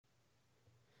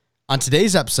On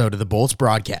today's episode of the Bolts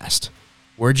broadcast,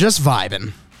 we're just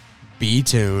vibing. Be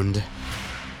tuned.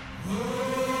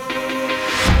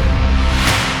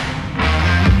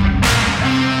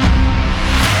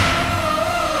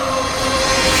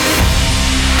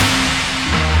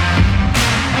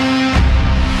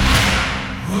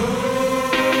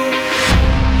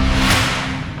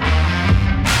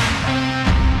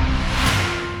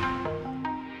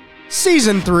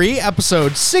 Season 3,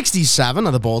 episode 67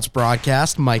 of the Bolts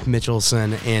broadcast. Mike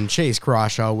Mitchelson and Chase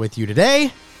Crawshaw with you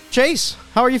today. Chase,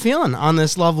 how are you feeling on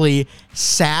this lovely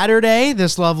Saturday,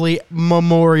 this lovely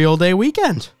Memorial Day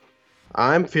weekend?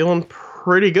 I'm feeling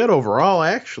pretty good overall,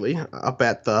 actually. Up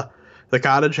at the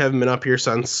cottage, haven't been up here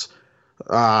since,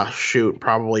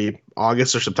 probably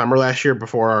August or September last year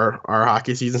before our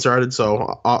hockey season started,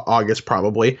 so August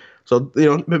probably. So,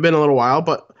 it's been a little while,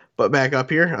 but back up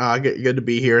here. Good to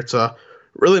be here. It's a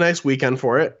really nice weekend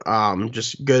for it.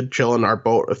 Just good chilling. Our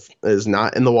boat is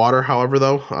not in the water, however,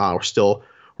 though. We're still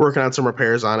working on some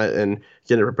repairs on it and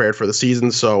getting it prepared for the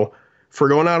season. So if we're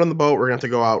going out on the boat, we're going to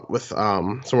have to go out with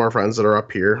some of our friends that are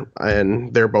up here,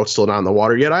 and their boat's still not in the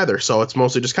water yet either. So it's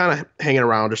mostly just kind of hanging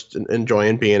around, just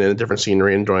enjoying being in a different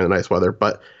scenery, enjoying the nice weather.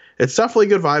 But it's definitely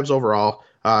good vibes overall.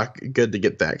 Good to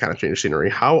get that kind of change of scenery.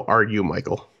 How are you,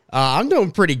 Michael? I'm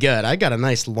doing pretty good. I got a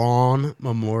nice long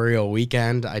Memorial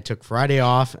weekend. I took Friday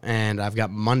off, and I've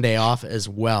got Monday off as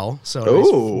well. So a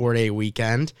nice 4-day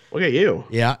weekend. Look at you.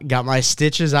 Yeah, got my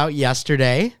stitches out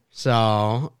yesterday,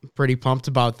 so pretty pumped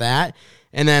about that.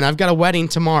 And then I've got a wedding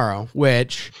tomorrow,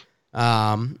 which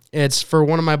it's for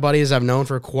one of my buddies I've known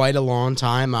for quite a long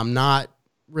time. I'm not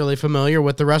really familiar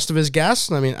with the rest of his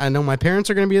guests. I mean, I know my parents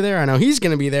are going to be there. I know he's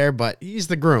going to be there, but he's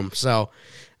the groom, so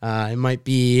it might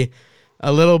be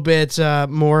a little bit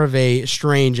more of a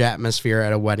strange atmosphere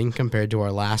at a wedding compared to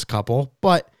our last couple.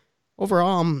 But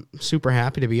overall, I'm super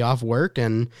happy to be off work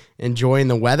and enjoying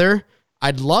the weather.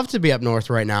 I'd love to be up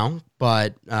north right now,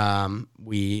 but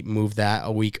we moved that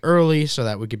a week early so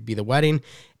that we could be the wedding.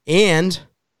 And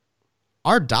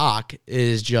our dock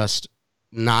is just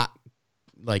not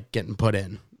like getting put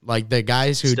in. Like the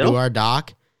guys who do our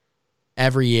dock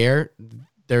every year,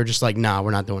 they're just like, nah,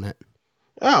 we're not doing it.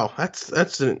 Oh, that's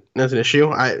an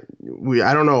issue. I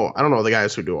don't know the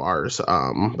guys who do ours.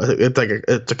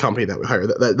 It's a company that we hire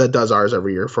that does ours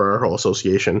every year for our whole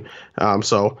association.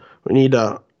 So we need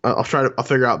to. I'll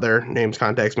figure out their names,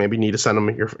 contacts. Maybe need to send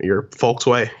them your folks'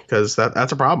 way, because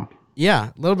that's a problem. Yeah,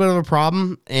 a little bit of a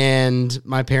problem. And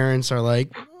my parents are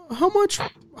like, how much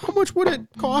would it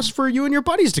cost for you and your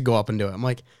buddies to go up and do it? I'm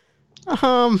like,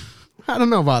 I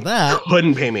don't know about that.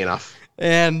 Wouldn't pay me enough.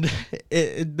 And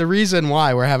the reason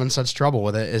why we're having such trouble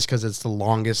with it is because it's the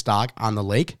longest dock on the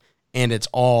lake, and it's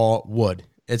all wood.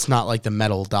 It's not like the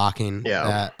metal docking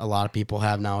that a lot of people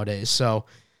have nowadays. So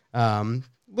a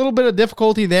little bit of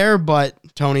difficulty there, but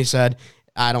Tony said,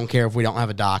 I don't care if we don't have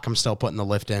a dock. I'm still putting the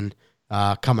lift in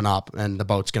coming up, and the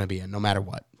boat's going to be in no matter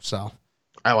what. So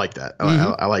I like that.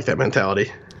 I like that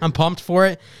mentality. I'm pumped for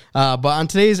it. But on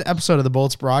today's episode of the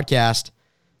Bolts broadcast,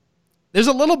 there's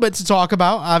a little bit to talk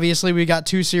about. Obviously, we got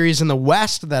 2 series in the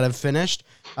West that have finished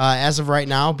as of right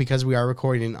now, because we are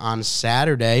recording on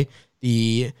Saturday.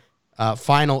 The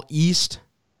final East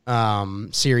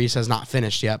series has not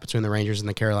finished yet between the Rangers and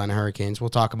the Carolina Hurricanes. We'll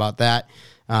talk about that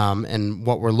and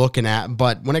what we're looking at.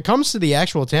 But when it comes to the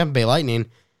actual Tampa Bay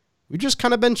Lightning, we've just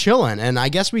kind of been chilling. And I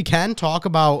guess we can talk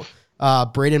about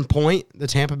Brayden Point. The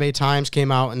Tampa Bay Times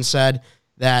came out and said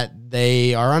that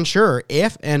they are unsure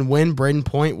if and when Brayden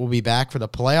Point will be back for the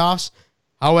playoffs.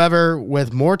 However,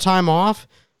 with more time off,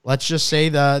 let's just say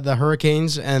the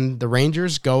Hurricanes and the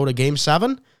Rangers go to Game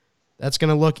 7. That's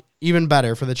going to look even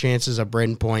better for the chances of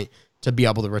Brayden Point to be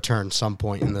able to return some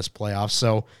point in this playoff.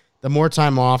 So the more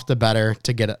time off, the better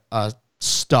to get a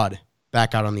stud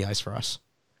back out on the ice for us.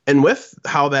 And with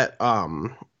how that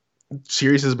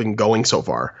series has been going so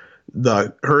far,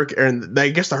 the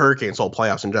Hurricanes whole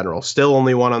playoffs in general still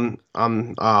only won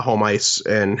on home ice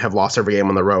and have lost every game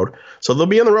on the road. So they'll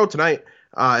be on the road tonight.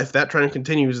 If that trend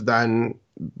continues, then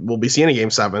we'll be seeing a Game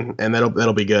 7, and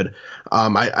that'll be good.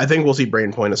 I think we'll see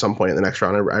Brayden Point at some point in the next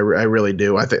round. I really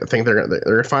do. I think they're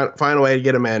gonna find a way to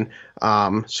get him in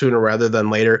sooner rather than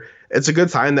later. It's a good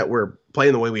sign that we're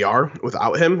playing the way we are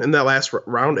without him in that last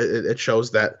round. It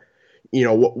shows that,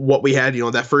 what we had,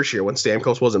 that first year when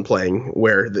Stamkos wasn't playing,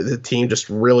 where the team just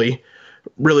really,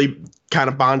 really kind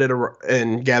of bonded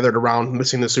and gathered around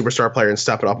missing the superstar player and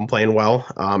stepping up and playing well.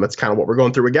 It's kind of what we're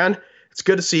going through again. It's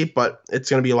good to see, but it's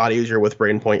going to be a lot easier with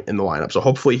Brayden Point in the lineup. So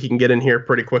hopefully he can get in here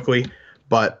pretty quickly.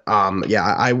 But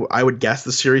I would guess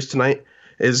the series tonight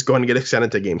is going to get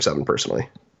extended to Game 7 personally.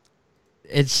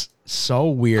 It's so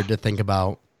weird to think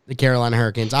about the Carolina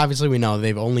Hurricanes. Obviously, we know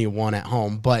they've only won at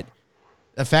home, but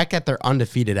the fact that they're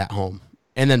undefeated at home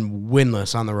and then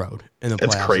winless on the road in the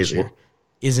playoffs this year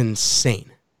is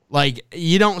insane. Like,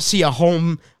 you don't see a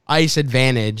home ice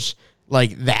advantage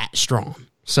like that strong.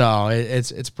 So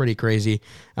it's pretty crazy.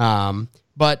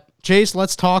 But Chase,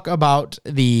 let's talk about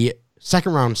the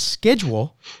second round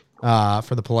schedule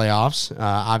for the playoffs.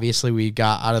 Obviously, we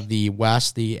got out of the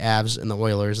West, the Avs and the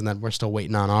Oilers, and then we're still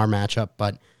waiting on our matchup.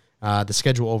 But the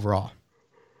schedule overall.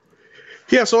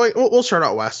 Yeah, so we'll start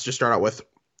out West. Just start out with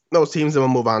those teams, and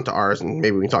we'll move on to ours, and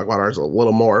maybe we can talk about ours a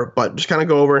little more. But just kind of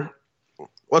go over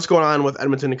what's going on with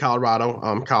Edmonton and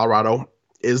Colorado. Colorado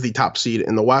is the top seed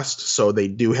in the West, so they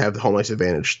do have the home ice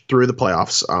advantage through the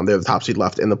playoffs. They have the top seed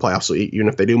left in the playoffs, so even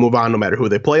if they do move on, no matter who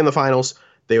they play in the finals,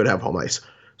 they would have home ice.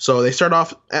 So they start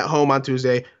off at home on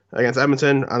Tuesday against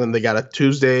Edmonton, and then they got a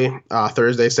Tuesday,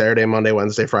 Thursday, Saturday, Monday,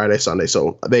 Wednesday, Friday, Sunday.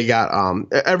 So they got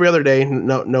every other day,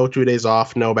 no 2 days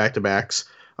off, no back-to-backs,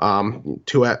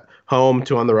 2 at home,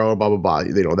 2 on the road, blah, blah, blah.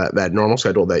 You know, that normal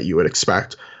schedule that you would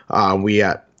expect. We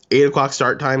at 8 o'clock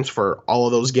start times for all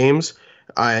of those games.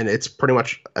 And it's pretty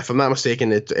much, if I'm not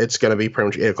mistaken, it's going to be pretty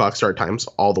much 8 o'clock start times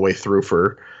all the way through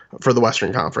for the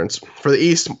Western Conference. For the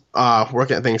East,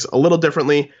 working at things a little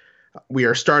differently. We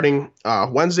are starting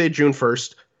Wednesday, June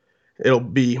 1st. It'll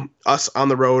be us on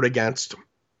the road against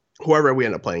whoever we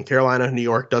end up playing. Carolina, New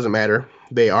York, doesn't matter.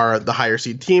 They are the higher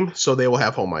seed team, so they will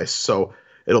have home ice. So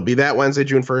it'll be that Wednesday,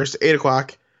 June 1st, 8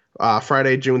 o'clock.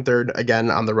 Friday, June 3rd, again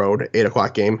on the road, 8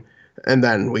 o'clock game. And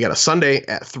then we got a Sunday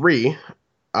at 3.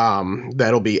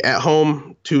 That'll be at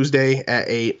home, Tuesday at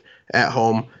 8, at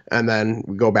home, and then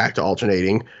we go back to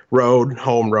alternating road,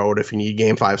 home, road. If you need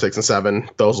game 5, 6, and 7,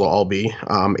 those will all be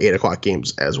 8 o'clock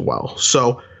games as well.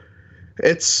 So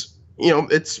it's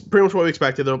pretty much what we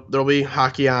expected. There'll be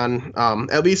hockey on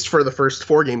at least for the first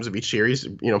 4 games of each series,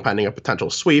 pending a potential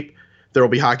sweep. There will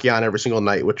be hockey on every single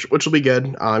night, which will be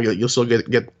good. You'll still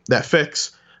get that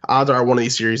fix. Odds are one of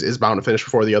these series is bound to finish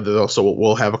before the other, though, so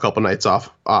we'll have a couple nights off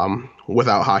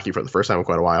without hockey for the first time in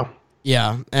quite a while.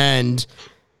 Yeah, and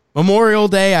Memorial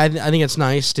Day, I think it's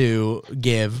nice to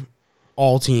give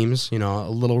all teams, a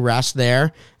little rest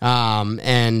there.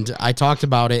 And I talked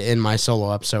about it in my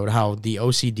solo episode, how the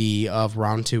OCD of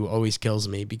round 2 always kills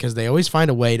me because they always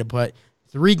find a way to put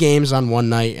 3 games on one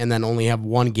night and then only have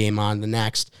 1 game on the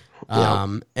next.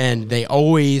 And they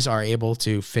always are able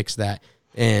to fix that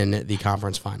in the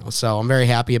conference finals. So I'm very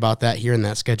happy about that here in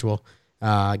that schedule.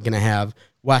 Going to have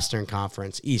Western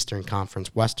Conference, Eastern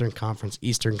Conference, Western Conference,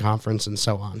 Eastern Conference, and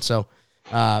so on. So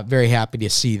very happy to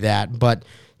see that. But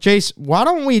Chase, why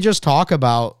don't we just talk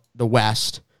about the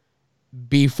West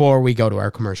before we go to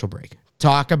our commercial break?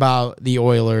 Talk about the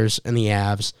Oilers and the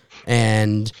Avs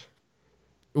and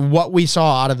what we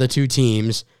saw out of the 2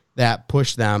 teams that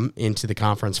pushed them into the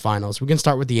conference finals. We can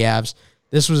start with the Avs.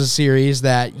 This was a series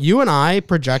that you and I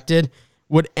projected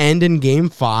would end in Game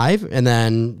 5, and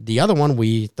then the other one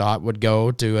we thought would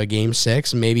go to a Game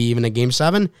 6, maybe even a Game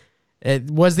 7.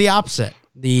 It was the opposite.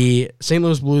 The St.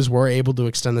 Louis Blues were able to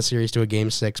extend the series to a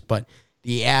Game 6, but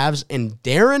the Avs and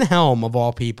Darren Helm, of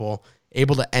all people,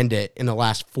 able to end it in the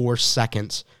last 4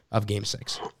 seconds of Game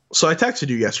 6. So I texted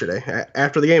you yesterday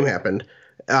after the game happened.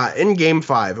 In Game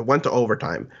 5, it went to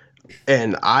overtime,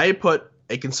 and I put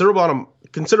a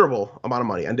considerable amount of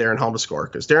money on Darren Helm to score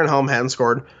because Darren Helm hadn't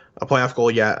scored a playoff goal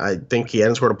yet. I think he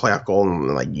hadn't scored a playoff goal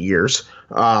in like years.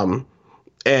 And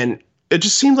it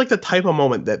just seems like the type of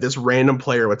moment that this random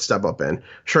player would step up in.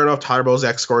 Sure enough, Tyler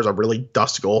Bozak scores a really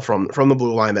dust goal from the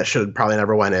blue line that should probably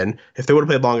never went in. If they would have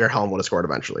played longer, Helm would have scored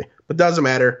eventually. But doesn't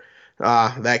matter.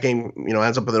 That game,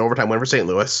 ends up with an overtime win for St.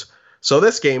 Louis. So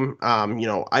this game,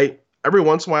 every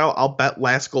once in a while, I'll bet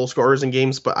last goal scorers in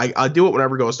games, but I do it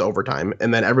whenever it goes to overtime.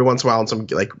 And then every once in a while in some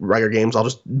like regular games, I'll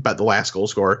just bet the last goal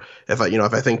scorer. If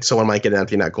I think someone might get an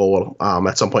empty net goal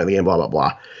at some point in the game, blah, blah,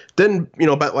 blah. Didn't,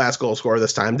 bet last goal scorer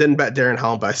this time. Didn't bet Darren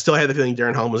Helm, but I still had the feeling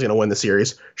Darren Helm was going to win the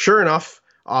series. Sure enough,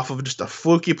 off of just a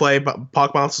fluky play, but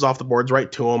puck bounces off the boards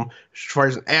right to him.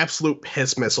 Fires an absolute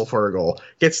piss missile for a goal.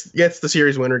 Gets the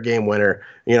series winner, game winner.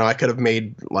 I could have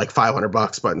made like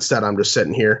 $500, but instead I'm just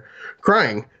sitting here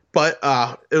crying. But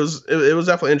it was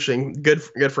definitely interesting. Good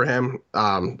for him.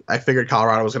 I figured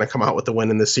Colorado was going to come out with the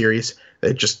win in this series.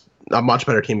 They just a much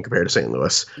better team compared to St.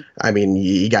 Louis. I mean,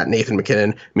 you got Nathan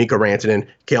MacKinnon, Mikko Rantanen,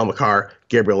 Cale Makar,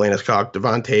 Gabriel Landeskog,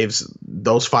 Devon Taves.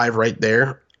 Those 5 right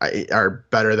there are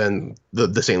better than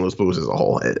the St. Louis Blues as a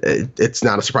whole. It's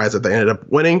not a surprise that they ended up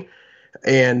winning,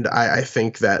 and I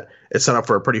think that it's set up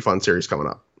for a pretty fun series coming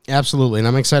up. Absolutely, and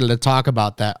I'm excited to talk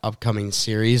about that upcoming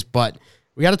series, but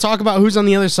we got to talk about who's on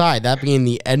the other side, that being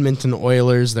the Edmonton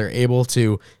Oilers. They're able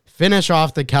to finish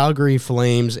off the Calgary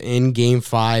Flames in Game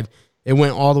 5. It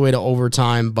went all the way to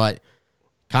overtime, but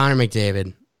Connor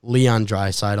McDavid, Leon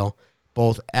Draisaitl,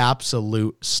 both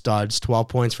absolute studs. 12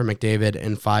 points for McDavid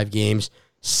in 5 games,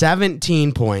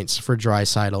 17 points for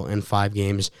Draisaitl in 5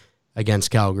 games against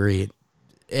Calgary.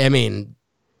 I mean,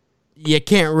 you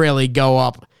can't really go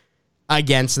up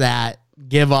against that,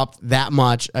 give up that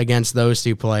much against those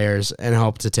two players, and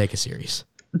hope to take a series.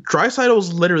 Draisaitl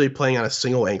was literally playing on a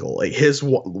single ankle. Like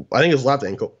I think his left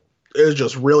ankle is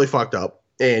just really fucked up,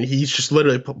 and he's just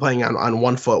literally playing on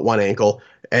 1 foot, 1 ankle,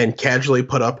 and casually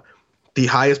put up the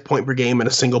highest point per game in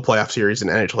a single playoff series in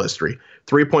NHL history.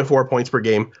 3.4 points per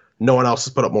game. No one else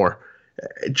has put up more.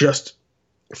 Just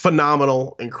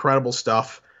phenomenal, incredible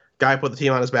stuff. Guy put the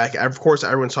team on his back. Of course,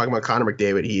 everyone's talking about Connor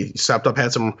McDavid. He stepped up,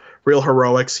 had some real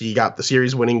heroics. He got the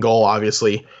series-winning goal,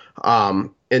 obviously.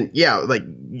 And yeah, like,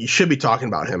 you should be talking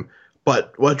about him.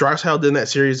 But what Draisaitl did in that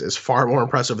series is far more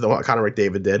impressive than what Connor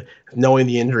McDavid did. Knowing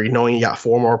the injury, knowing he got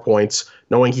 4 more points,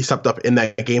 knowing he stepped up in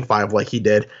that Game 5 like he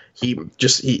did, he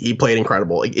played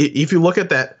incredible. Like, if you look at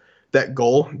that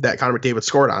goal that Connor McDavid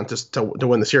scored on just to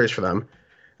win the series for them,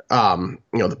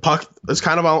 the puck is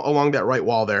kind of along that right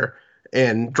wall there,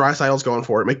 and Draisaitl's going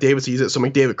for it. McDavid sees it, so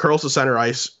McDavid curls to center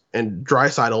ice, and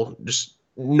Draisaitl, just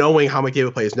knowing how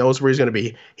McDavid plays, knows where he's going to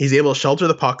be. He's able to shelter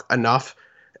the puck enough,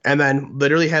 and then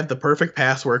literally have the perfect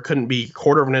pass where it couldn't be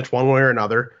quarter of an inch one way or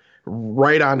another,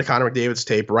 right onto Connor McDavid's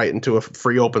tape, right into a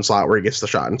free open slot where he gets the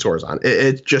shot and scores on.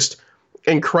 It's just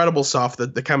incredible stuff.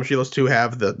 The chemistry those two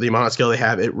have, the amount of skill they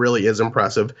have, it really is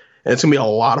impressive, and it's going to be a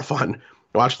lot of fun to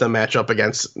watch them match up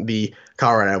against the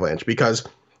Colorado Avalanche, because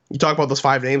you talk about those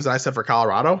 5 names that I said for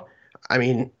Colorado. I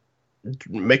mean,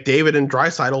 McDavid and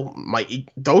Draisaitl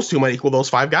those two might equal those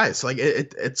 5 guys. Like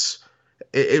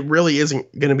it really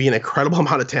isn't going to be an incredible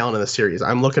amount of talent in the series.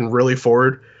 I'm looking really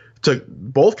forward to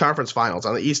both conference finals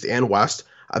on the East and West.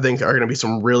 I think are going to be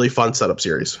some really fun setup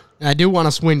series. I do want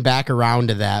to swing back around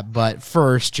to that, but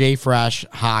first, Jay Fresh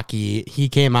Hockey, he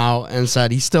came out and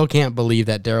said he still can't believe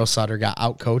that Daryl Sutter got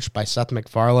outcoached by Seth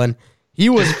MacFarlane. He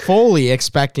was fully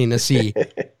expecting to see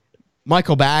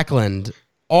Michael Backlund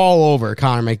all over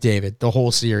Connor McDavid the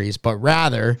whole series, but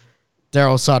rather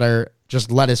Daryl Sutter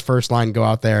just let his first line go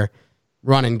out there,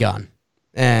 run and gun,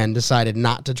 and decided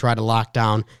not to try to lock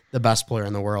down the best player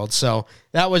in the world. So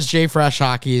that was Jay Fresh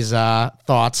Hockey's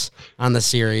thoughts on the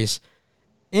series.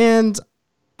 And,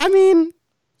 I mean,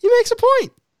 he makes a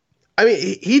point. I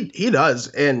mean, he does.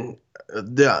 And,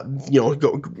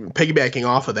 piggybacking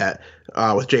off of that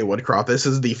with Jay Woodcroft, this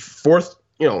is the 4th,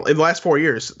 in the last 4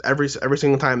 years, every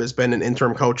single time there's been an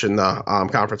interim coach in the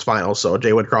conference finals. So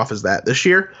Jay Woodcroft is that this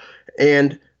year.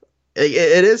 And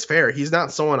it is fair. He's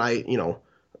not someone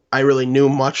I really knew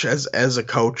much as a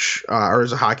coach or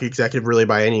as a hockey executive really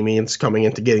by any means coming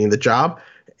into getting the job.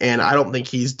 And I don't think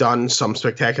he's done some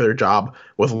spectacular job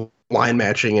with line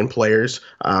matching and players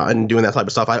and doing that type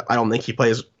of stuff. I don't think he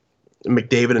plays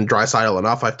McDavid and Draisaitl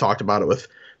enough. I've talked about it with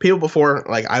people before.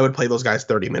 Like, I would play those guys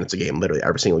 30 minutes a game, literally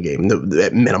every single game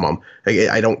at minimum. Like,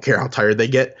 I don't care how tired they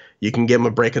get. You can give them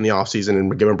a break in the offseason and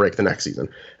give them a break the next season.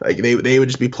 Like, they would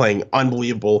just be playing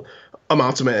unbelievable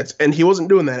amounts of minutes, and he wasn't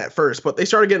doing that at first, but they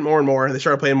started getting more and more, and they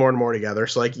started playing more and more together.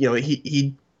 So,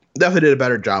 he definitely did a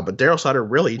better job, but Daryl Sutter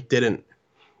really didn't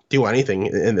do anything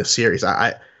in this series.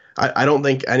 I don't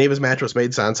think any of his matchups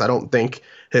made sense. I don't think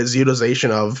his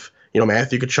utilization of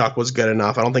Matthew Tkachuk was good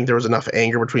enough. I don't think there was enough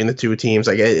anger between the two teams.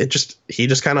 Like, he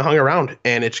just kind of hung around,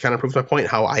 and it just kind of proves my point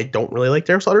how I don't really like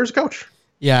Daryl Sutter as a coach.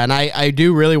 Yeah, and I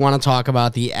do really want to talk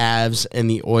about the Avs and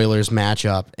the Oilers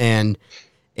matchup and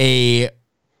a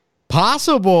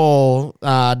possible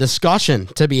discussion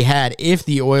to be had if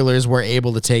the Oilers were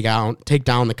able to take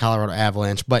down the Colorado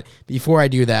Avalanche. But before I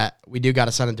do that, we do got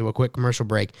to send it to a quick commercial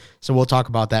break, so we'll talk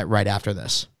about that right after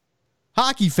this.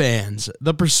 Hockey fans,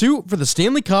 the pursuit for the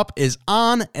Stanley Cup is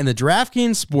on, and the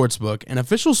DraftKings Sportsbook, an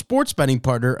official sports betting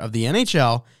partner of the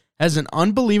NHL, has an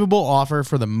unbelievable offer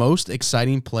for the most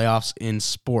exciting playoffs in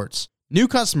sports. New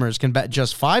customers can bet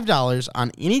just $5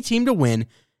 on any team to win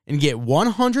and get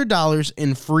 $100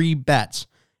 in free bets,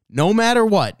 no matter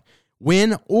what,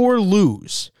 win or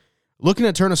lose. Looking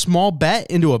to turn a small bet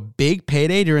into a big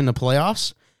payday during the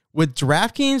playoffs? With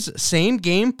DraftKings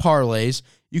same-game parlays,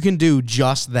 you can do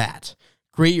just that.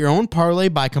 Create your own parlay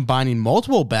by combining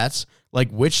multiple bets,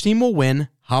 like which team will win,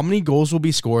 how many goals will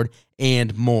be scored,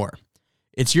 and more.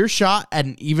 It's your shot at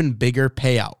an even bigger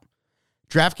payout.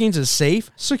 DraftKings is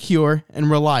safe, secure, and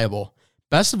reliable.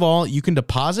 Best of all, you can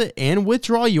deposit and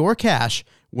withdraw your cash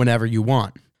whenever you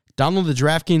want. Download the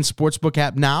DraftKings Sportsbook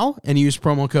app now and use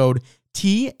promo code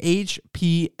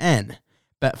THPN.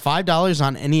 Bet $5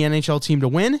 on any NHL team to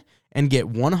win and get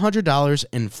 $100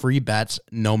 in free bets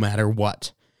no matter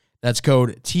what. That's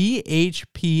code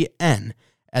THPN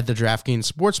at the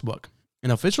DraftKings Sportsbook,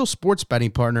 an official sports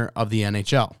betting partner of the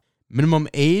NHL. Minimum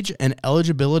age and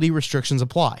eligibility restrictions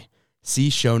apply. See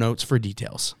show notes for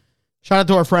details. Shout out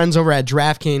to our friends over at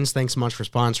DraftKings. Thanks so much for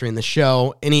sponsoring the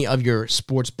show. Any of your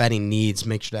sports betting needs,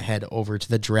 make sure to head over to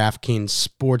the DraftKings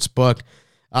Sportsbook.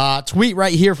 Tweet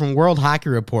right here from World Hockey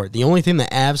Report. The only thing the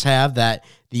Avs have that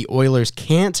the Oilers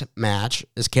can't match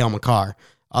is Cale Makar.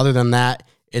 Other than that,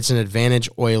 it's an advantage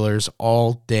Oilers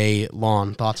all day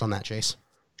long. Thoughts on that, Chase?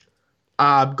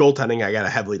 Goaltending, I got to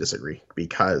heavily disagree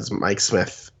because Mike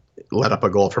Smith let up a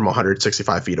goal from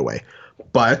 165 feet away.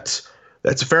 But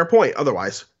that's a fair point.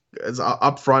 Otherwise, as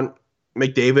up front,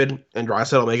 McDavid and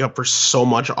Draisaitl make up for so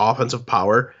much offensive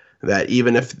power that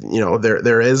even if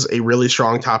there is a really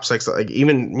strong top six, like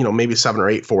even maybe 7 or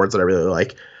 8 forwards that I really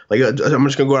like I'm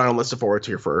just gonna go down a list of forwards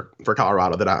here for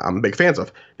Colorado that I'm big fans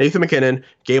of: Nathan MacKinnon,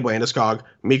 Gabe Landeskog,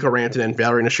 Mikko Rantanen,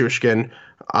 Valeri Nichushkin,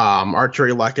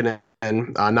 Artturi Lehkonen,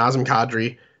 and Nazem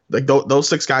Kadri. Like those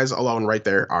 6 guys alone right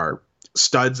there are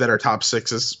studs that are top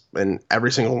sixes in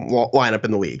every single lineup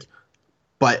in the league.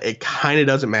 But it kind of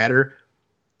doesn't matter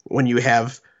when you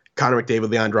have Connor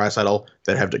McDavid, Leon Draisaitl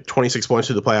that have 26 points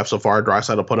through the playoffs so far.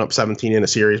 Draisaitl putting up 17 in a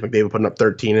series, McDavid putting up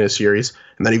 13 in a series,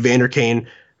 and then Evander Kane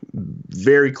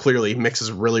very clearly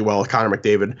mixes really well with Connor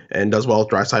McDavid and does well with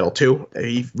Draisaitl too.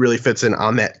 He really fits in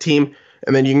on that team.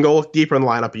 And then you can go deeper in the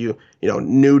lineup.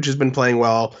 Nuge has been playing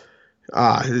well.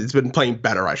 He's been playing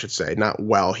better, I should say. Not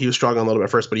well. He was struggling a little bit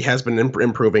first, but he has been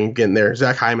improving, getting there.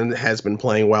 Zach Hyman has been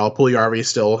playing well. Puljujarvi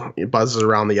still buzzes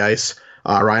around the ice.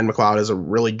 Ryan McLeod is a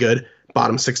really good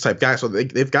bottom 6 type guy. So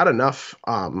they've got enough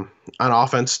on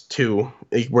offense to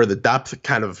where the depth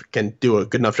kind of can do a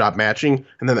good enough job matching.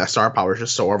 And then that star power is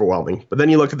just so overwhelming. But then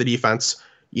you look at the defense.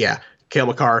 Yeah, Cale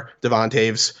Makar, Devon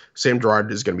Taves, Sam Girard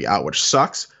is going to be out, which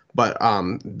sucks. But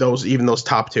those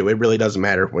top 2, it really doesn't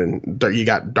matter when you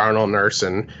got Darnell Nurse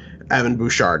and Evan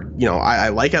Bouchard. I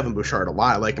like Evan Bouchard a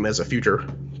lot. I like him as a future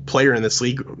player in this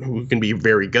league who can be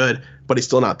very good, but he's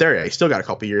still not there yet. He's still got a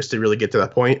couple years to really get to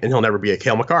that point, and he'll never be a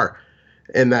Cale Makar.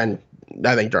 And then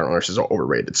I think Darnell Nurse is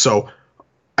overrated. So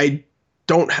I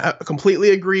don't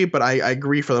completely agree, but I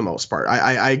agree for the most part.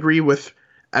 I agree with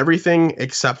everything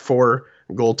except for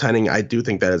goaltending. I do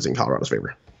think that is in Colorado's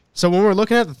favor. So when we're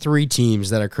looking at the 3 teams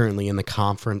that are currently in the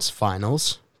conference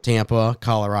finals, Tampa,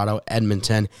 Colorado,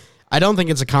 Edmonton, I don't think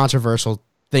it's a controversial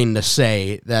thing to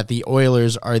say that the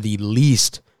Oilers are the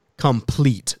least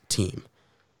complete team.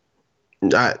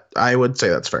 I would say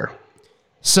that's fair.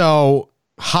 So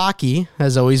hockey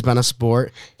has always been a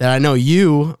sport that I know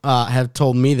you have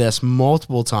told me this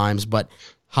multiple times, but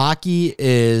hockey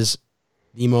is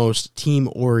the most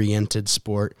team-oriented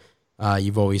sport.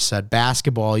 You've always said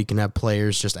basketball, you can have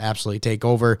players just absolutely take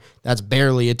over. That's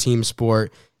barely a team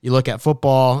sport. You look at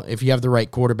football, if you have the right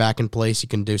quarterback in place, you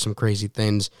can do some crazy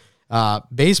things.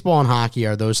 Baseball and hockey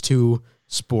are those 2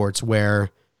 sports where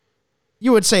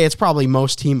you would say it's probably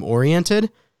most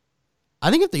team-oriented. I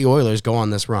think if the Oilers go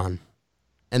on this run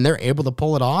and they're able to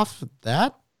pull it off,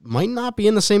 that might not be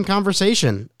in the same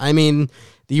conversation. I mean,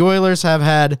 the Oilers have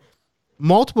had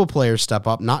multiple players step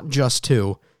up, not just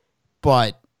 2,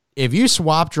 but if you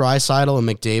swap Draisaitl and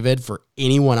McDavid for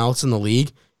anyone else in the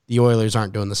league, the Oilers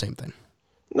aren't doing the same thing.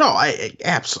 No,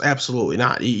 absolutely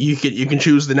not. You can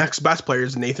choose the next best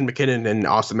players, Nathan MacKinnon and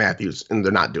Austin Matthews, and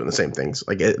they're not doing the same things.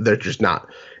 They're just not.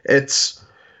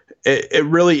 It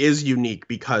really is unique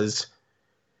because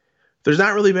there's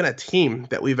not really been a team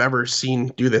that we've ever seen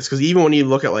do this. Because even when you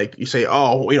look at you say,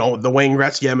 the Wayne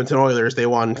Gretzky Edmonton Oilers, they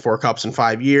won 4 cups in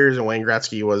 5 years, and Wayne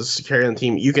Gretzky was carrying the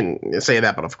team. You can say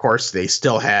that, but of course they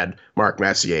still had Mark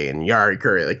Messier and Jari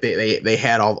Kurri. They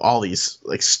had all these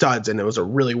studs, and it was a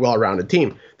really well-rounded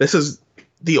team. This is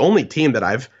the only team that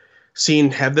I've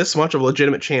seen have this much of a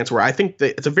legitimate chance, where I think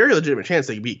that it's a very legitimate chance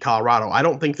they beat Colorado. I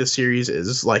don't think this series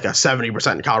is like a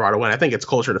 70% Colorado win. I think it's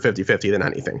closer to 50-50 than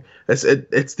anything.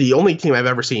 It's the only team I've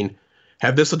ever seen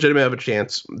have this legitimate of a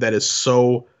chance that is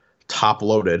so top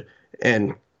loaded.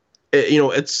 And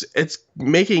it's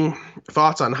making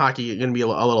thoughts on hockey going to be a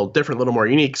little different, a little more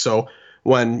unique. So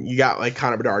when you got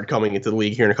Connor Bedard coming into the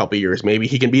league here in a couple of years, maybe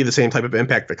he can be the same type of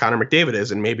impact that Connor McDavid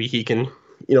is, and maybe he can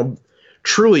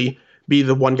truly be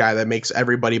the one guy that makes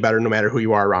everybody better no matter who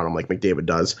you are around him, like McDavid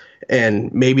does.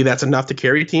 And maybe that's enough to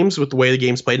carry teams with the way the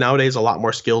game's played nowadays, a lot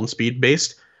more skill and speed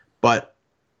based. But,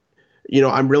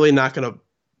 I'm really not going to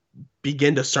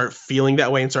begin to start feeling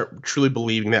that way and start truly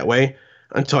believing that way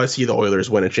until I see the Oilers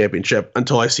win a championship,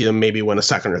 until I see them maybe win a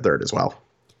second or third as well.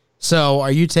 So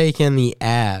are you taking the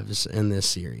Avs in this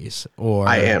series? Or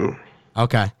I am.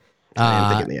 Okay. I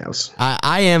am thinking the Avs.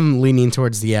 I am leaning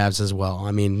towards the Avs as well.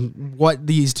 I mean, what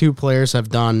these two players have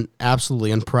done,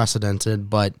 absolutely unprecedented,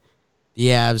 but the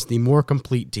Avs, the more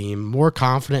complete team, more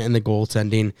confident in the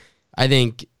goaltending. I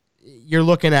think you're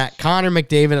looking at Connor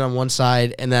McDavid on one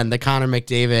side and then the Connor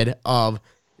McDavid of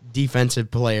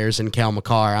defensive players and Cale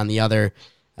Makar on the other.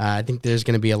 I think there's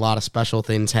going to be a lot of special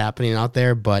things happening out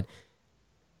there, but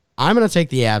I'm going to take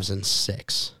the Avs in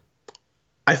 6.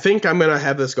 I think I'm going to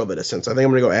have this go the distance. I think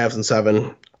I'm going to go Avs in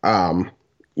 7.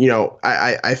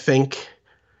 I think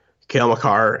Cale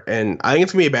Makar, and I think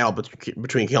it's going to be a battle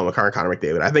between Cale Makar and Connor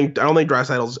McDavid. I don't think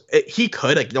Draisaitl's, he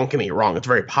could, like, don't get me wrong, it's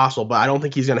very possible, but I don't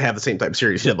think he's going to have the same type of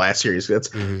series he did last series.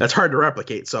 That's hard to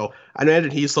replicate. So I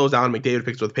imagine he slows down, McDavid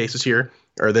picks with paces here,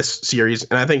 or this series,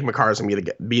 and I think Makar is going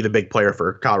to be the big player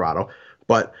for Colorado.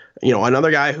 But,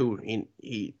 another guy who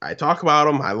I talk about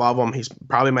him, I love him. He's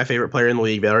probably my favorite player in the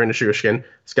league, Valeri Nichushkin.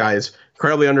 This guy is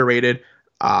incredibly underrated.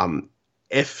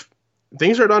 If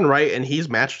things are done right and he's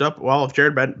matched up well, if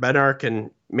Jared Bednar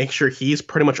can make sure he's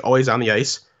pretty much always on the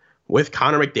ice with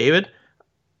Connor McDavid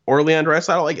or Leon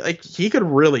Draisaitl, like he could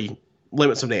really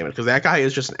limit some damage because that guy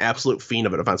is just an absolute fiend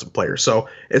of a defensive player. So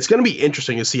it's going to be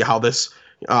interesting to see how this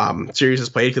series is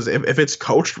played, because if it's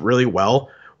coached really well,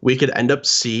 we could end up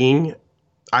seeing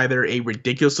either a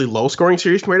ridiculously low scoring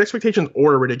series compared to expectations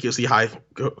or a ridiculously high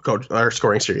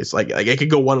scoring series. Like it could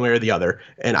go one way or the other.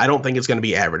 And I don't think it's going to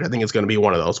be average. I think it's going to be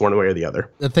one of those, one way or the other.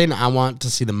 The thing I want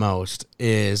to see the most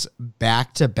is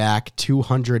back-to-back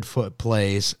 200-foot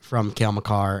plays from Cale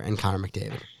Makar and Connor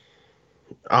McDavid.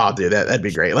 Oh, dude, that'd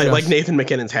be great. Like Nathan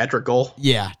McKinnon's hat-trick goal.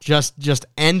 Yeah, just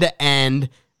end-to-end,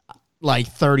 like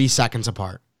 30 seconds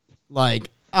apart.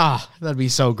 That'd be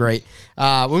so great.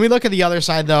 When we look at the other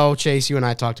side, though, Chase, you and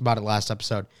I talked about it last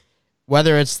episode.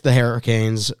 Whether it's the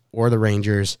Hurricanes or the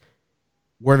Rangers,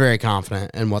 we're very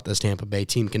confident in what this Tampa Bay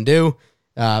team can do.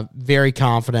 Very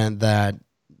confident that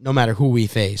no matter who we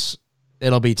face,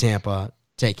 it'll be Tampa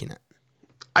taking it.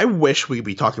 I wish we'd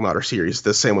be talking about our series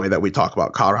the same way that we talk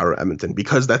about Colorado Edmonton,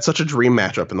 because that's such a dream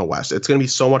matchup in the West. It's going to be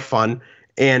so much fun.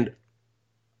 And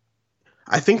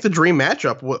I think the dream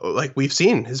matchup, like we've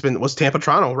seen, was Tampa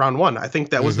Toronto round 1. I think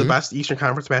that was the best Eastern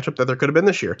Conference matchup that there could have been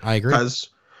this year. I agree. Because,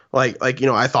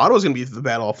 I thought it was going to be the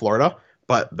Battle of Florida,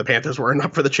 but the Panthers weren't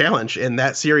up for the challenge, and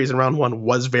that series in round 1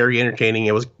 was very entertaining.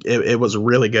 It was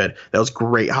really good. That was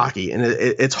great hockey, and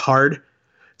it's hard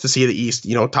to see the East,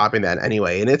 topping that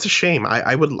anyway, and it's a shame.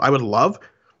 I would love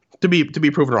to be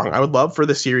proven wrong. I would love for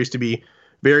the series to be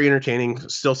very entertaining.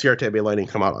 Still see our Tampa Bay Lightning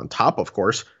come out on top, of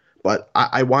course. But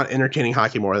I want entertaining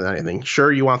hockey more than anything.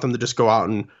 Sure, you want them to just go out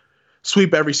and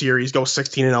sweep every series, go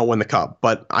 16-0, win the cup.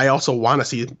 But I also want to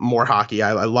see more hockey.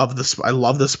 I love this. I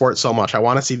love the sport so much. I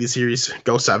want to see these series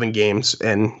go 7 games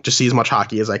and just see as much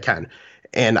hockey as I can.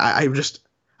 And I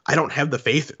don't have the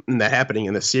faith in that happening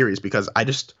in this series, because I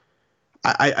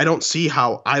don't see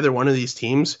how either one of these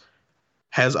teams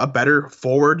has a better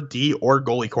forward, D, or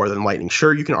goalie core than Lightning.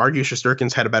 Sure, you can argue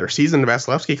Shesterkin's had a better season than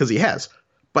Vasilevsky, because he has.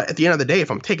 But at the end of the day,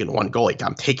 if I'm taking one goalie,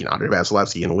 I'm taking Andrei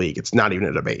Vasilevsky in the league. It's not even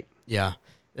a debate. Yeah.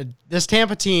 This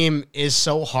Tampa team is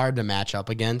so hard to match up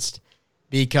against,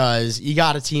 because you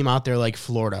got a team out there like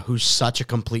Florida, who's such a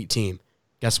complete team.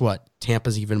 Guess what?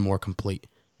 Tampa's even more complete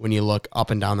when you look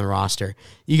up and down the roster.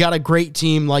 You got a great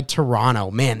team like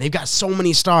Toronto. Man, they've got so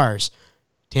many stars.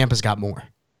 Tampa's got more.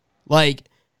 Like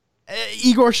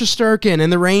Igor Shesterkin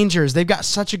and the Rangers, they've got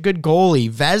such a good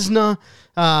goalie. Vezina,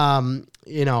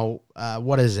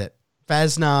 what is it?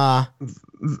 Vezina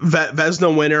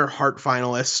winner, Hart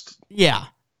finalist. Yeah,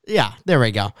 there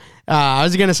we go. I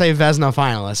was going to say Vezina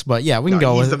finalist, but yeah, we can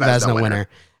go with Vezina winner.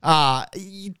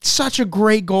 Such a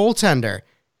great goaltender.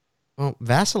 Well,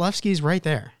 Vasilevsky's right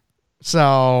there.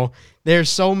 So there's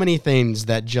so many things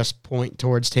that just point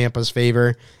towards Tampa's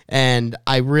favor, and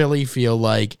I really feel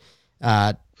like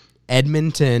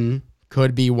Edmonton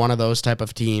could be one of those type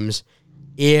of teams.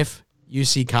 If you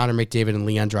see Connor McDavid and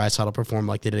Leon Draisaitl perform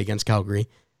like they did against Calgary,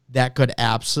 that could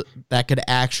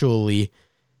actually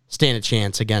stand a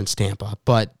chance against Tampa.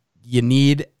 But you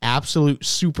need absolute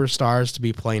superstars to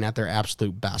be playing at their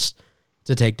absolute best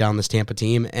to take down this Tampa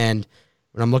team. And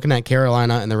when I'm looking at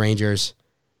Carolina and the Rangers,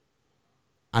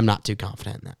 I'm not too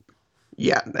confident in that.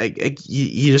 Yeah,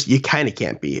 you kind of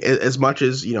can't be. As much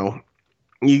as, you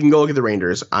can go look at the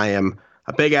Rangers. I am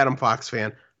a big Adam Fox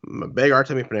fan. I'm a big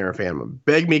Artemi Panarin fan. I'm a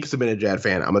big Mika Zibanejad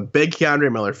fan. I'm a big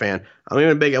Keandre Miller fan. I'm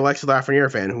even a big Alexis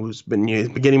Lafreniere fan, who's been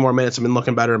getting more minutes and been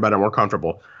looking better and better, more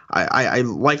comfortable. I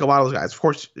like a lot of those guys. Of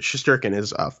course, Shesterkin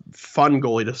is a fun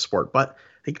goalie to support, but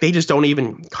they just don't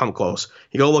even come close.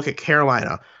 You go look at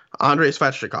Carolina. Andrei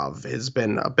Svechnikov has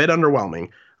been a bit underwhelming.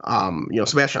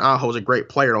 Sebastian Aho is a great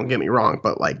player. Don't get me wrong,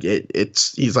 but like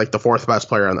he's like the fourth best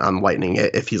player on Lightning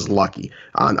if he's lucky.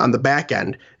 On the back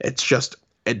end, it's just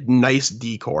a nice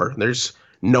decor. There's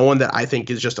no one that I think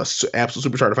is just a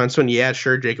absolute superstar defenseman. Yeah,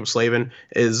 sure, Jacob Slavin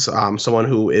is someone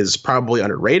who is probably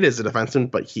underrated as a defenseman,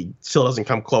 but he still doesn't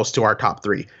come close to our top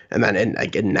three. And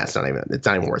that's not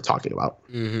even worth talking about.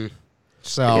 Mm-hmm.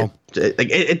 So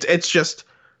it's just,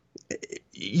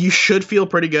 you should feel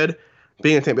pretty good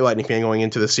being a Tampa Bay Lightning fan going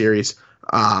into the series.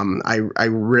 I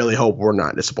really hope we're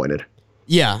not disappointed.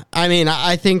 Yeah, I mean,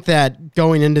 I think that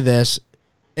going into this,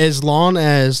 as long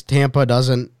as Tampa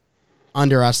doesn't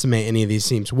underestimate any of these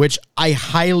teams, which I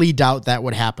highly doubt that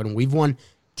would happen. We've won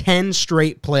 10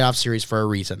 straight playoff series for a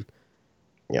reason.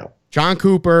 Yeah. John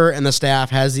Cooper and the staff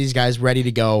has these guys ready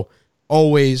to go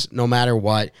always, no matter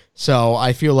what. So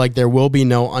I feel like there will be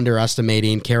no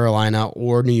underestimating Carolina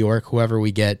or New York, whoever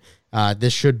we get.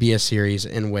 This should be a series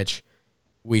in which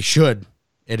we should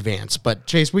advance. But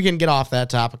Chase, we can get off that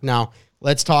topic now.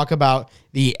 Let's talk about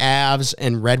the Avs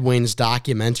and Red Wings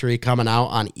documentary coming out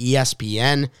on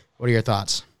ESPN. What are your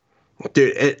thoughts?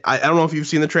 Dude, I don't know if you've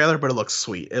seen the trailer, but it looks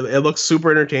sweet. It looks super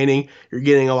entertaining. You're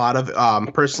getting a lot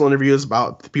of personal interviews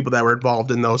about the people that were involved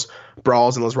in those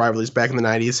brawls and those rivalries back in the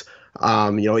 90s.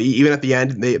 Even at the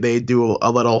end, they do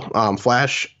a little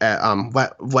flash at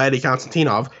Vladdy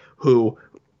Konstantinov, who,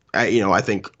 I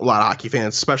think a lot of hockey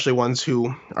fans, especially ones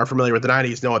who are familiar with the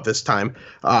 90s, know at this time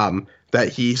that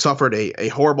he suffered a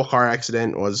horrible car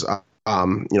accident, was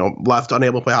left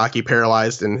unable to play hockey,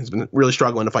 paralyzed, and has been really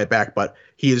struggling to fight back. But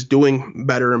he is doing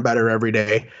better and better every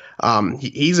day.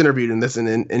 He's interviewed in this,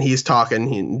 and he's talking,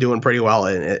 he's doing pretty well.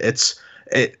 And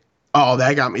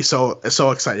that got me so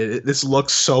excited. This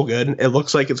looks so good. It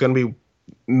looks like it's going to be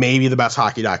maybe the best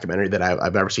hockey documentary that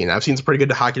I've ever seen. I've seen some pretty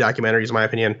good hockey documentaries, in my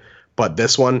opinion, but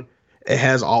this one, it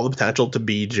has all the potential to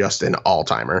be just an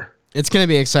all-timer. It's going to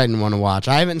be an exciting one to watch.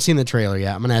 I haven't seen the trailer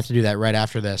yet. I'm going to have to do that right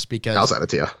after this because I'll send it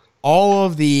to you. All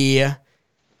of the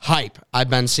hype I've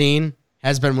been seeing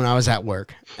has been when I was at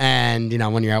work. And,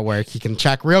 when you're at work, you can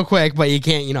check real quick, but you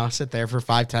can't, sit there for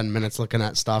 5-10 minutes looking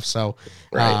at stuff. So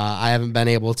right. I haven't been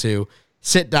able to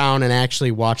sit down and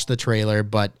actually watch the trailer.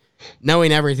 But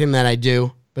knowing everything that I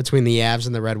do between the Avs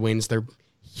and the Red Wings, their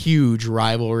huge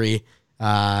rivalry,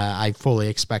 I fully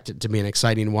expect it to be an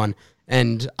exciting one.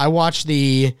 And I watched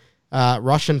the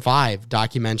Russian 5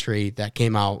 documentary that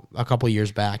came out a couple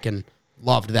years back and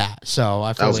loved that. So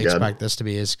I fully expect this to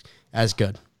be as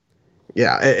good.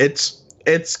 Yeah,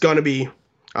 it's going to be.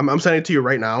 I'm sending it to you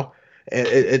right now.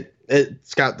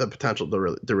 It's got the potential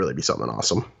to really be something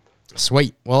awesome.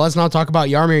 Sweet. Well, let's now talk about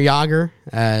Jaromir Jagr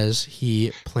as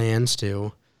he plans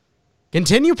to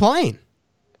continue playing.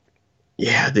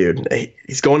 Yeah, dude.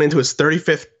 He's going into his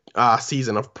 35th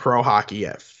season of pro hockey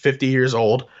at 50 years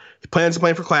old. He plans to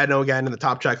play for Kladno again in the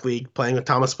Top Czech League, playing with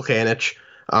Thomas Plekanec.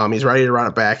 He's ready to run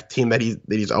it back, team that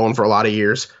he's owned for a lot of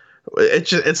years.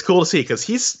 It's cool to see because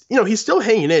he's still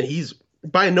hanging in. He's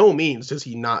by no means does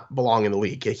he not belong in the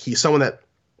league. He's someone that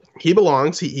he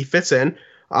belongs. He fits in.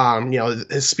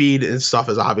 His speed and stuff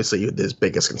is obviously his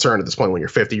biggest concern at this point. When you're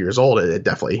 50 years old, it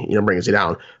definitely brings you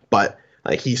down. But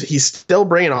like he's still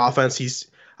bringing offense. He's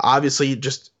obviously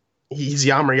he's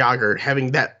Jaromir Jagr.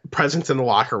 Having that presence in the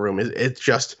locker room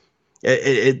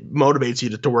it motivates you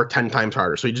to work 10 times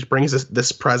harder. So he just brings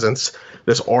this presence,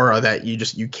 this aura that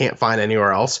you can't find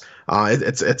anywhere else.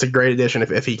 It's a great addition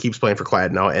if he keeps playing for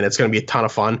Kladno, and it's going to be a ton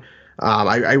of fun.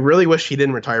 I really wish he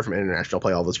didn't retire from international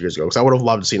play all those years ago because I would have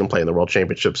loved to see him play in the World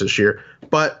Championships this year.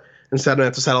 But instead, I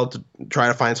have to settle to try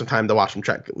to find some time to watch some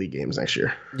Czech League games next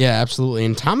year. Yeah, absolutely.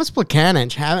 And Thomas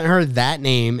Plekanec, haven't heard that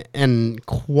name in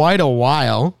quite a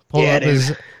while. Pull up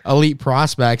his elite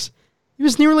prospects. He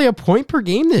was nearly a point per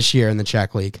game this year in the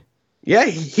Czech League. Yeah,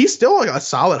 he's still like a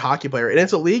solid hockey player, and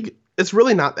it's a league. It's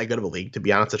really not that good of a league, to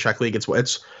be honest. The Czech League, it's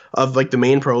of like the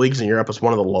main pro leagues in Europe. It's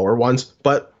one of the lower ones,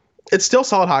 but it's still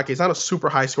solid hockey. It's not a super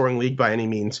high scoring league by any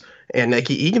means, and like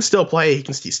he can still play.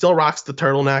 He still rocks the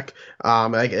turtleneck.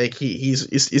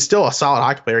 He's still a solid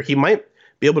hockey player. He might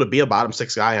be able to be a bottom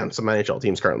 6 guy on some NHL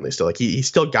teams currently. Still, like he's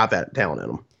still got that talent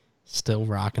in him. Still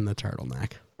rocking the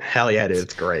turtleneck. Hell yeah, dude.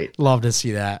 It's great. Love to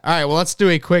see that. All right, well, let's do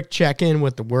a quick check-in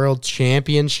with the World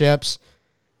Championships,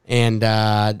 and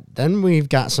then we've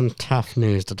got some tough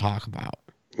news to talk about.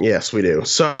 Yes, we do.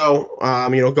 So,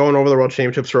 going over the World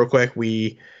Championships real quick,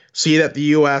 we see that the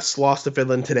U.S. lost to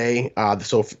Finland today.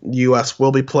 So the U.S.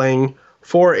 will be playing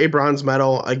for a bronze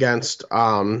medal against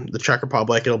the Czech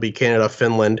Republic. It'll be Canada,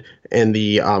 Finland in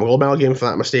the gold medal game, if I'm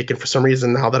not mistaken. For some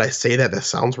reason, now that I say that, that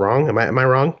sounds wrong. Am I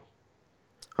wrong?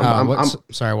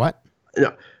 Sorry, what?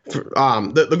 No,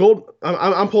 The gold.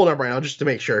 I'm pulling up right now just to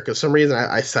make sure because some reason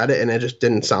I said it and it just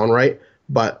didn't sound right.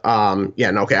 But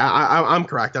yeah, no, okay, I'm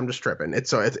correct. I'm just tripping.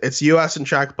 It's U.S. and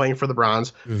Czech playing for the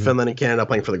bronze, Finland and Canada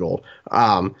playing for the gold.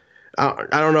 I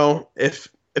don't know if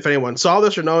anyone saw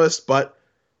this or noticed, but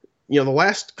the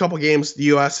last couple games the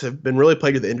U.S. have been really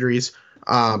plagued with injuries.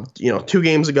 2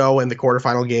 games ago in the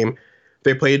quarterfinal game,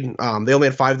 they played. They only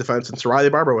had 5 defensemen, so Riley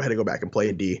Barber had to go back and play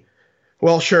a D.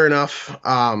 Well, sure enough,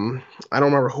 I don't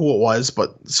remember who it was,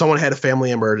 but someone had a family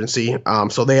emergency,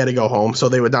 so they had to go home. So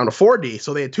they went down to 4D.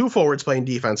 So they had 2 forwards playing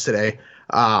defense today.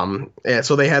 And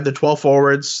so they had their 12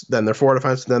 forwards, then their 4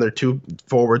 defense, and then their 2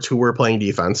 forwards who were playing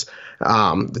defense.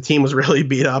 The team was really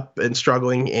beat up and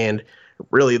struggling, and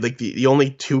really like the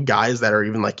only 2 guys that are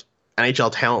even like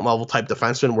NHL talent level type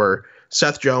defensemen were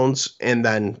Seth Jones and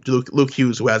then Luke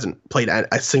Hughes, who hasn't played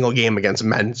a single game against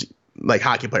men's like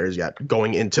hockey players yet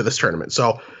going into this tournament.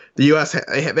 So the U.S.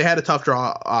 they had a tough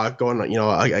draw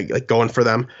going for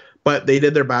them, but they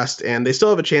did their best and they still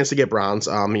have a chance to get bronze.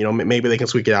 Maybe they can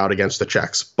squeak it out against the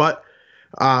Czechs, but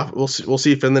we'll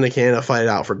see Finland and Canada fight it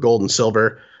out for gold and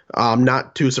silver.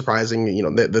 Not too surprising,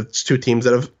 that's 2 teams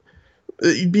that have,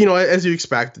 as you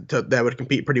expect, that would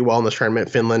compete pretty well in this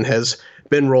tournament. Finland has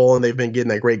been rolling. They've been getting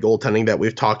that great goaltending that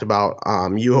we've talked about.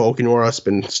 Juho Okinura has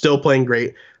been still playing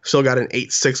great. Still got an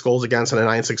 8.6 goals against and a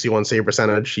 961 save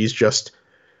percentage. He's just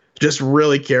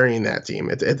really carrying that team.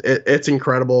 It's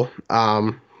incredible.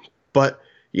 But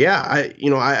yeah,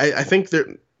 I think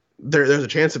there's a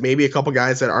chance that maybe a couple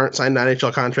guys that aren't signed to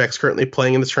NHL contracts currently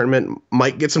playing in this tournament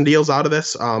might get some deals out of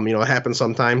this. It happens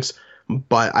sometimes.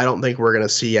 But I don't think we're going to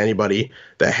see anybody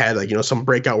that had some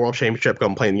breakout world championship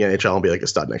come play in the NHL and be like a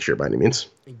stud next year by any means.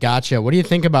 Gotcha. What do you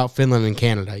think about Finland and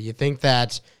Canada? You think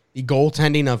that the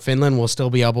goaltending of Finland will still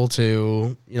be able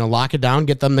to, lock it down,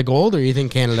 get them the gold, or you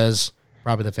think Canada's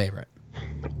probably the favorite?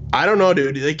 I don't know,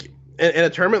 dude. Like in a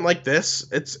tournament like this,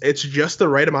 it's just the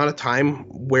right amount of time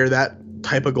where that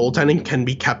type of goaltending can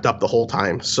be kept up the whole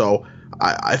time. So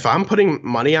if I'm putting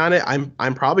money on it,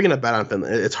 I'm probably going to bet on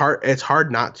Finland. It's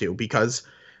hard not to, because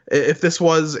if this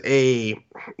was say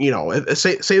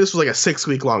this was like a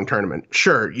 6-week long tournament,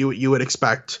 sure, you would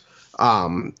expect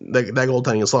that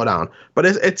goaltending to slow down, but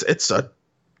it's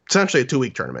essentially a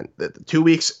 2-week tournament. 2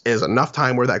 weeks is enough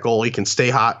time where that goalie can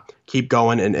stay hot, keep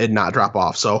going, and not drop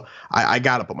off. So I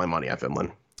got to put my money on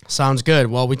Finland. Sounds good.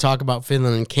 Well, we talk about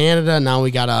Finland and Canada. Now we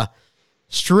got to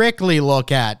strictly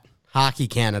look at Hockey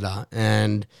Canada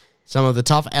and some of the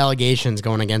tough allegations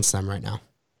going against them right now.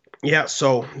 Yeah,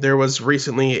 so there was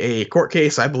recently a court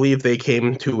case. I believe they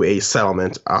came to a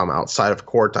settlement outside of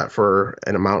court for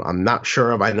an amount I'm not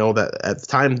sure of. I know that at the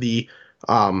time the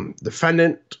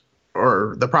defendant,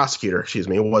 or the prosecutor,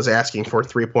 was asking for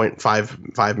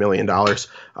 $3.55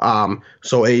 million.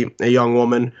 So a young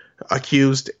woman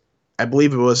accused, I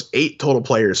believe it was 8 total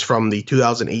players from the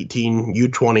 2018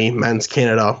 U20 Men's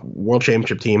Canada World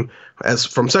Championship team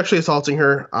from sexually assaulting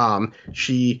her.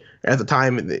 She, at the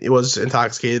time, it was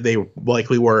intoxicated. They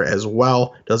likely were as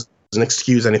well. Doesn't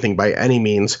excuse anything by any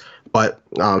means, but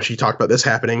she talked about this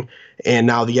happening, and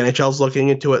now the NHL is looking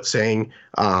into it, saying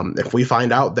if we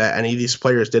find out that any of these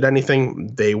players did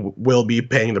anything, they will be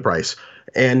paying the price.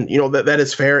 And that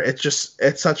is fair.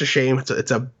 It's such a shame.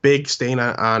 It's a big stain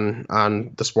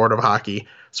on the sport of hockey,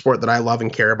 sport that I love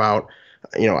and care about.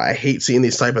 I hate seeing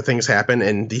these type of things happen,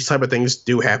 and these type of things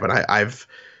do happen. I've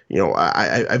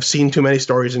seen too many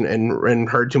stories and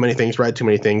heard too many things, read too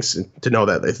many things to know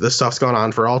that this stuff's gone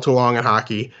on for all too long in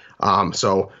hockey.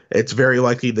 So it's very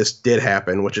likely this did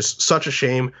happen, which is such a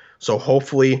shame. So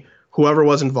hopefully whoever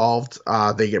was involved,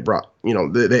 they get brought,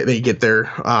 they get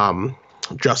their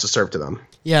justice served to them.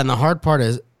 Yeah, and the hard part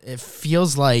is it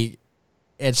feels like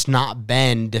it's not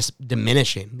been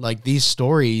diminishing. Like these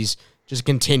stories just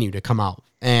continue to come out,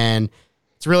 and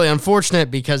it's really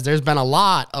unfortunate because there's been a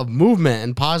lot of movement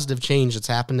and positive change that's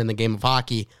happened in the game of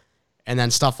hockey, and then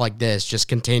stuff like this just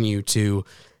continue to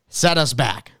set us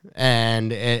back,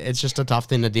 and it's just a tough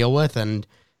thing to deal with, and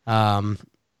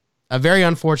a very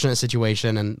unfortunate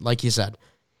situation. And like you said,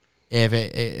 if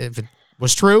it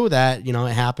was true that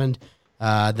it happened,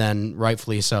 then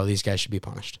rightfully so, these guys should be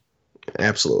punished.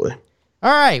 Absolutely.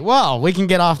 All right, well, we can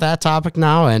get off that topic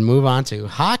now and move on to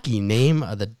hockey name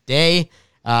of the day.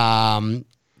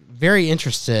 Very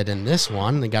interested in this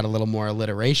one. They got a little more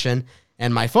alliteration,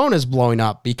 and my phone is blowing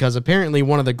up because apparently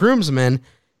one of the groomsmen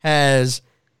has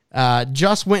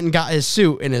just went and got his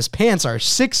suit, and his pants are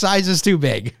 6 sizes too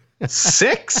big.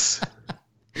 6?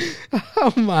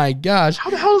 Oh my gosh. How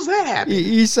the hell does that happen?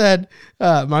 He said,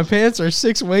 my pants are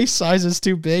 6 waist sizes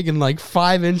too big and like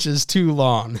 5 inches too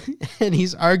long. And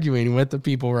he's arguing with the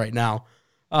people right now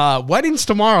Weddings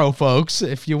tomorrow, folks,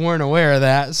 if you weren't aware of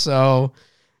that. So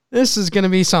this is going to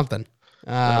be something.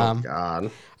 Oh,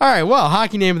 God. All right, well,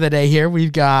 hockey name of the day here.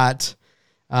 We've got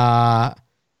Kaknazar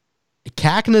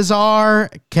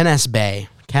Kenesbe.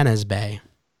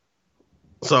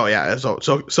 So, yeah, so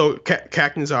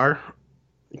Kaknazar,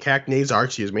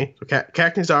 excuse me. So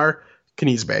Kaknazar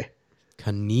Kenesbe.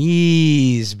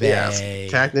 Kenesbe. Yes,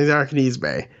 Kaknazar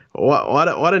Kenesbe.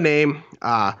 What a name.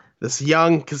 This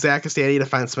young Kazakhstani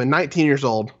defenseman, 19 years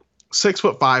old,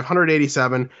 6'5",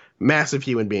 187, massive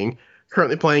human being.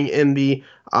 Currently playing in the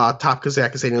top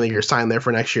Kazakhstani league, or signed there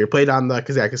for next year. Played on the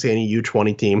Kazakhstani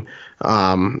U20 team,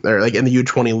 or like in the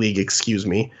U20 league, excuse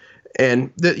me.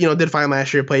 And did fine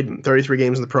last year. Played 33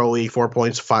 games in the pro league, 4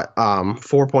 points for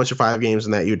 5 games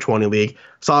in that U20 league.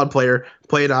 Solid player.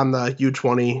 Played on the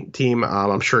U20 team.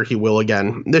 I'm sure he will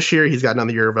again this year. He's got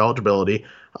another year of eligibility.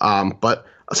 But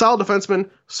a solid defenseman,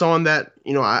 someone that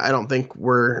I don't think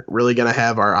we're really going to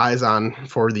have our eyes on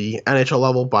for the NHL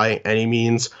level by any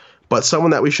means. But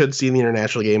someone that we should see in the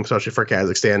international game, especially for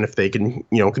Kazakhstan, if they can,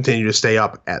 continue to stay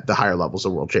up at the higher levels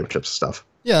of world championships and stuff.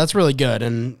 Yeah, that's really good.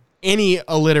 And any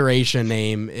alliteration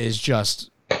name is just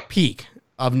peak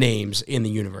of names in the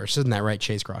universe. Isn't that right,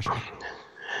 Chase Crosher?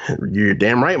 You're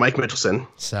damn right, Mike Mitchelson.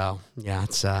 So, yeah,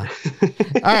 it's... all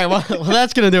right, well,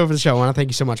 that's going to do it for the show. I want to thank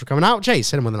you so much for coming out.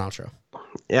 Chase, hit him with an outro.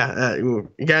 Yeah,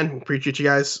 again, appreciate you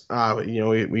guys. We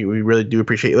really do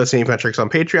appreciate you listening. Metrics on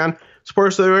Patreon.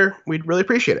 Support us everywhere. We'd really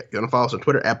appreciate it. You want to follow us on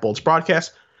Twitter at Bolts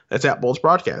Broadcast. That's at Bolts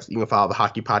Broadcast. You can follow the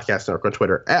Hockey Podcast Network on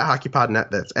Twitter at HockeyPodNet.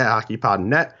 That's at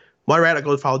HockeyPodNet. While you're at it,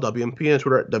 go follow WMP on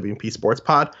Twitter at WMP Sports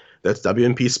Pod. That's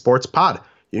WMP Sports Pod.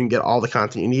 You can get all the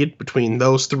content you need between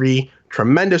those three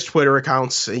tremendous Twitter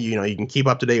accounts. You can keep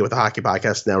up to date with the Hockey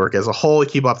Podcast Network as a whole.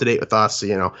 Keep up to date with us.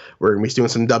 We're going to be doing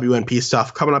some WNP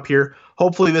stuff coming up here.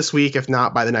 Hopefully this week, if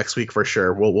not by the next week for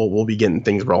sure, we'll be getting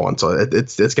things rolling. So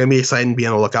it's going to be exciting to be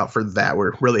on the lookout for that.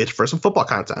 We're really itching for some football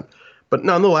content. But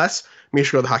nonetheless, make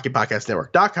sure to go to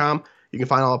hockeypodcastnetwork.com. You can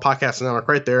find all the podcasts on the network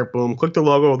right there. Boom, click the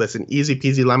logo. That's an easy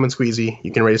peasy lemon squeezy.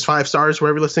 You can rate us 5 stars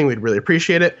wherever you're listening. We'd really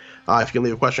appreciate it. If you can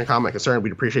leave a question, comment, concern,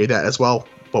 we'd appreciate that as well.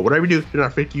 But whatever you do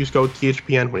not forget to use code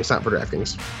THPN when you sign up for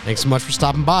DraftKings. Thanks so much for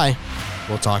stopping by.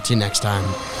 We'll talk to you next time.